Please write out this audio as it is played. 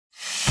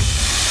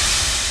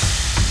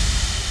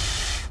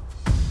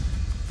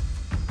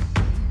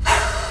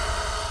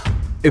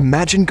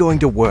Imagine going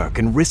to work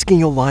and risking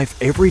your life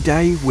every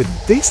day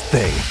with this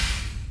thing.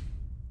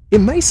 It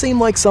may seem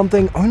like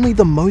something only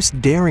the most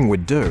daring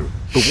would do,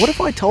 but what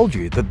if I told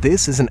you that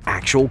this is an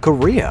actual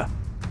career?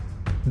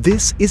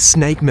 This is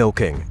snake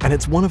milking, and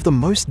it's one of the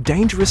most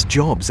dangerous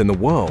jobs in the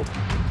world.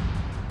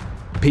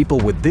 People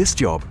with this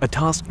job are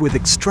tasked with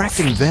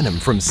extracting venom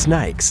from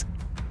snakes.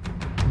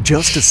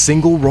 Just a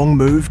single wrong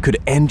move could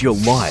end your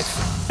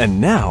life, and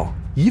now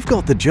you've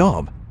got the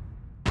job.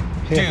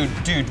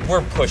 Dude,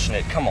 we're pushing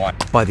it, come on.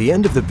 By the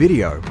end of the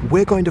video,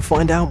 we're going to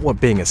find out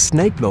what being a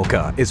snake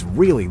milker is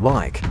really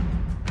like.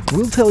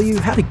 We'll tell you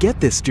how to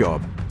get this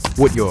job,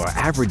 what your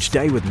average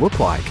day would look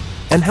like,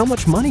 and how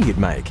much money you'd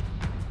make.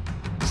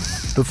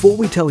 Before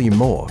we tell you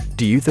more,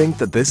 do you think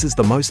that this is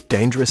the most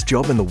dangerous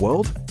job in the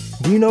world?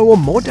 Do you know a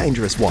more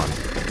dangerous one?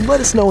 Let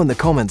us know in the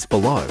comments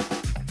below.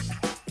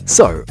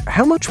 So,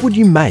 how much would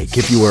you make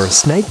if you were a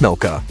snake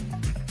milker?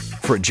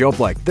 For a job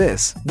like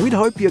this, we'd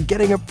hope you're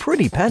getting a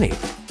pretty penny.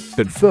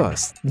 But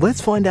first,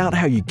 let's find out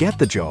how you get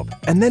the job,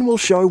 and then we'll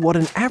show what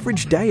an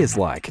average day is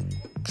like.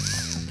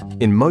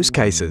 In most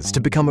cases,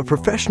 to become a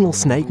professional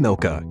snake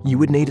milker, you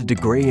would need a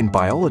degree in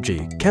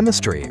biology,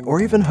 chemistry,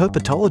 or even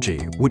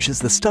herpetology, which is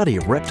the study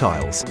of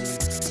reptiles.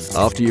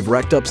 After you've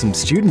racked up some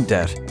student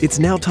debt, it's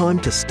now time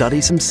to study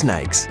some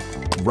snakes.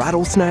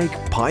 Rattlesnake,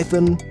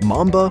 python,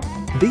 mamba,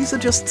 these are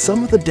just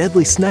some of the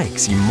deadly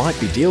snakes you might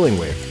be dealing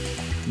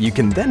with. You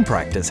can then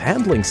practice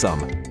handling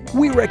some.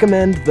 We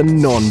recommend the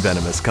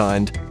non-venomous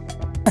kind.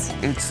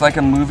 It's like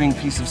a moving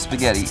piece of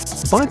spaghetti.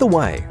 By the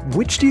way,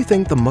 which do you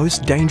think the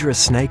most dangerous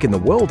snake in the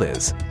world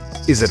is?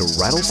 Is it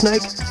a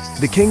rattlesnake,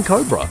 the king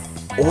cobra,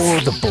 or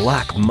the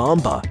black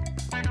mamba?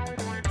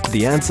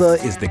 The answer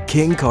is the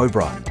king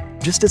cobra.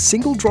 Just a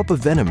single drop of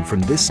venom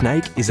from this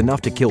snake is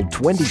enough to kill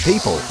 20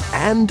 people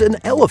and an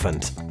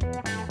elephant.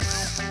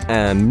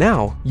 And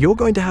now, you're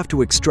going to have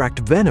to extract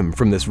venom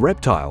from this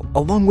reptile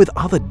along with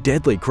other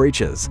deadly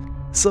creatures.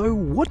 So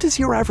what does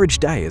your average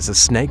day as a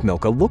snake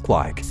milker look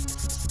like?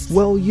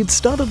 Well, you'd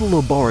start at a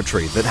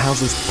laboratory that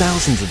houses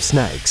thousands of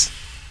snakes.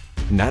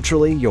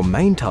 Naturally, your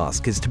main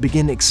task is to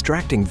begin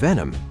extracting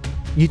venom.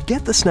 You'd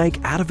get the snake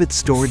out of its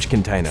storage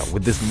container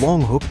with this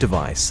long hook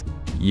device.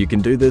 You can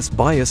do this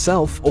by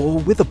yourself or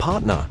with a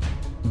partner.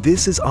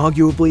 This is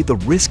arguably the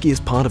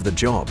riskiest part of the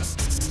job.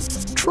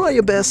 Try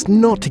your best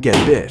not to get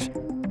bit.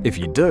 If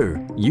you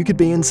do, you could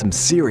be in some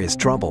serious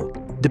trouble.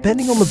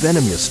 Depending on the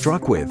venom you're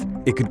struck with,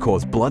 it could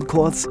cause blood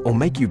clots or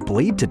make you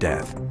bleed to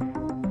death.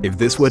 If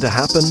this were to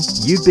happen,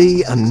 you'd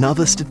be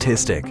another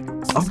statistic.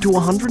 Up to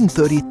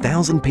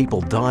 130,000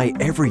 people die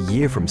every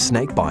year from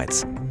snake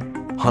bites.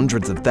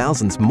 Hundreds of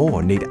thousands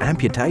more need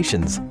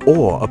amputations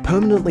or are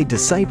permanently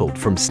disabled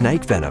from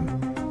snake venom.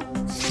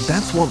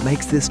 That's what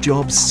makes this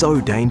job so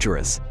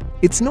dangerous.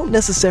 It's not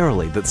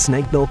necessarily that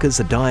snake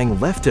milkers are dying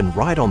left and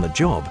right on the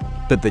job,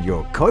 but that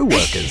your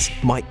co-workers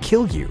might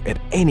kill you at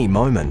any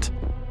moment.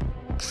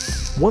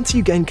 Once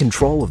you gain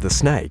control of the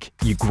snake,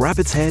 you grab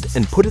its head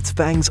and put its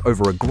fangs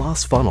over a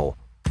glass funnel.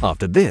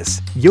 After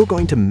this, you're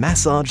going to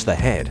massage the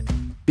head.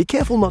 Be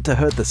careful not to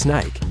hurt the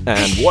snake,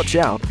 and watch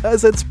out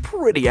as it's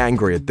pretty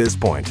angry at this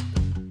point.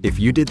 If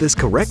you did this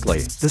correctly,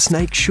 the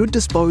snake should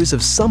dispose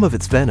of some of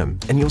its venom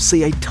and you'll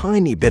see a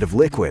tiny bit of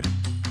liquid.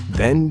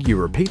 Then you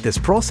repeat this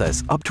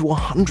process up to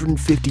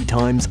 150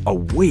 times a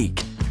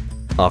week.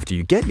 After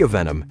you get your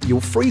venom, you'll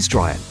freeze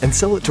dry it and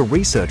sell it to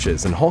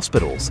researchers and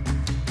hospitals.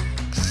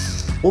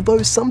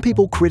 Although some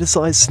people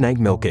criticize snake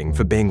milking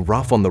for being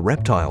rough on the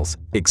reptiles,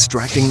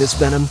 extracting this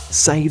venom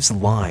saves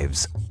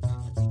lives.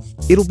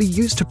 It'll be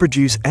used to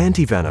produce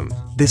antivenom.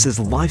 This is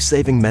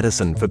life-saving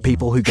medicine for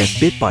people who get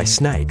bit by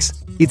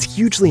snakes. It's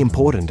hugely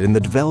important in the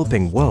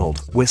developing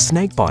world where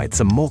snake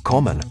bites are more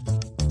common.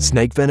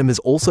 Snake venom is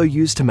also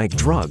used to make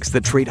drugs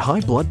that treat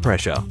high blood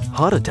pressure,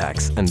 heart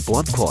attacks, and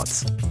blood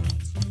clots.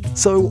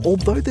 So,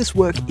 although this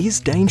work is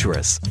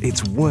dangerous,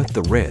 it's worth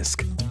the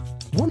risk.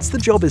 Once the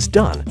job is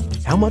done,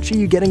 how much are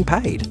you getting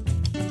paid?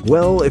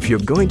 Well, if you're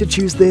going to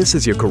choose this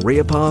as your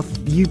career path,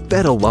 you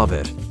better love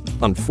it.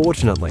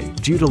 Unfortunately,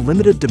 due to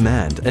limited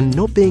demand and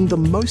not being the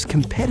most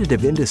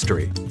competitive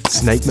industry,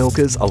 snake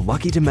milkers are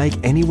lucky to make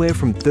anywhere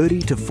from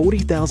 $30,000 to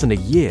 $40,000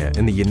 a year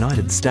in the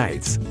United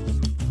States.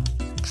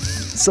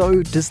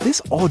 So, does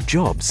this odd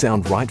job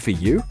sound right for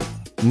you?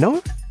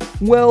 No?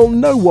 Well,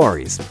 no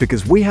worries,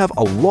 because we have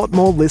a lot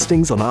more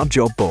listings on our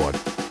job board.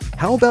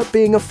 How about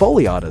being a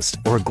Foley artist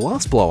or a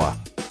glassblower?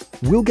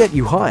 We'll get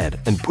you hired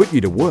and put you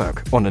to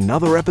work on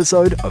another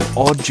episode of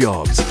Odd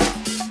Jobs.